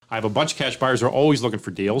I have a bunch of cash buyers who are always looking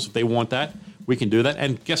for deals. If they want that, we can do that.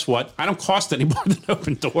 And guess what? I don't cost any more than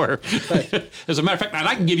Open Door. Right. As a matter of fact, and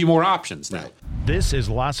I can give you more options now. Right. This is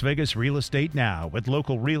Las Vegas Real Estate Now with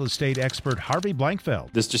local real estate expert Harvey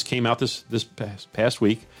Blankfeld. This just came out this past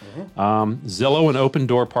week. Zillow and Open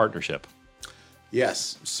Door partnership.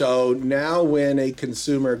 Yes. So now when a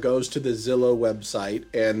consumer goes to the Zillow website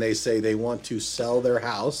and they say they want to sell their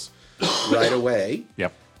house right away,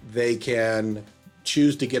 Yep. they can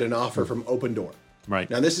choose to get an offer from Open Door. Right.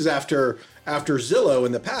 Now this is after Zillow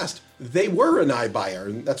in the past, they were an iBuyer,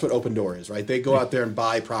 and that's what Open Door is, right? They go out there and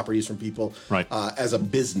buy properties from people Right. As a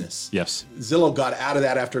business. Yes. Zillow got out of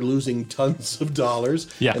that after losing tons of dollars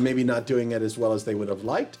Yeah. and maybe not doing it as well as they would have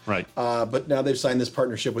liked. Right. But now they've signed this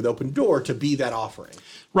partnership with Open Door to be that offering.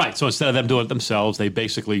 Right. So instead of them doing it themselves, they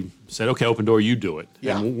basically said, okay, Open Door, you do it.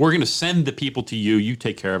 Yeah. And we're going to send the people to you. You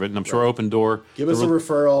take care of it. And I'm sure Open Door. Give us a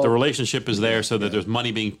referral. The relationship is there so that there's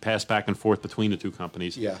money being passed back and forth between the two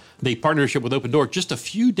companies. Yeah. The partnership with Open Door just a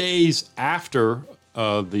few days after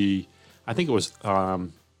I think it was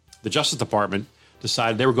the Justice Department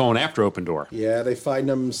decided they were going after Open Door. Yeah, they fined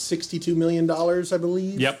them $62 million, I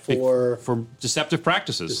believe. Yep, for deceptive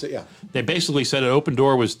practices. Yeah. They basically said that Open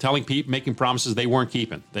Door was telling people, making promises they weren't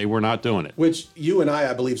keeping. They were not doing it. Which you and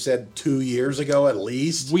I believe, said 2 years ago at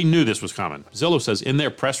least. We knew this was coming. Zillow says in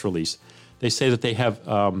their press release, they say that they have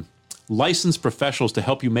licensed professionals to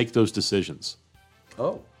help you make those decisions.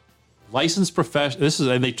 Oh. Licensed professional.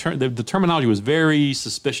 The terminology was very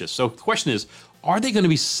suspicious. So the question is, are they going to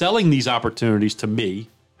be selling these opportunities to me,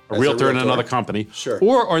 a realtor in another company, Sure.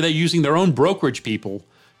 or are they using their own brokerage people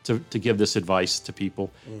to give this advice to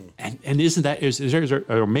people? And isn't that is there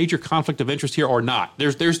a major conflict of interest here or not?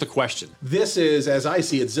 There's the question. This is, as I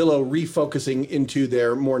see it, Zillow refocusing into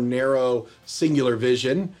their more narrow, singular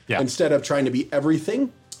vision. Yeah. Instead of trying to be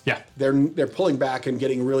everything. Yeah. They're pulling back and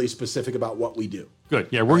getting really specific about what we do. Good.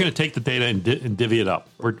 Yeah, we're going to take the data and divvy it up.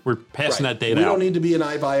 We're passing that data out. We don't need to be an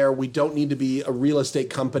iBuyer. We don't need to be a real estate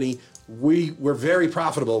company. We're very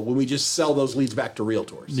profitable when we just sell those leads back to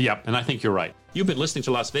realtors. Yep, and I think you're right. You've been listening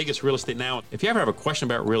to Las Vegas Real Estate Now. If you ever have a question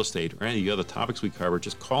about real estate or any of the other topics we cover,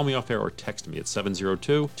 just call me off air or text me at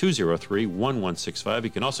 702-203-1165. You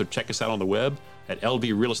can also check us out on the web at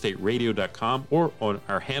lvrealestateradio.com or on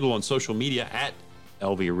our handle on social media at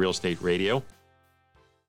LV Real Estate Radio.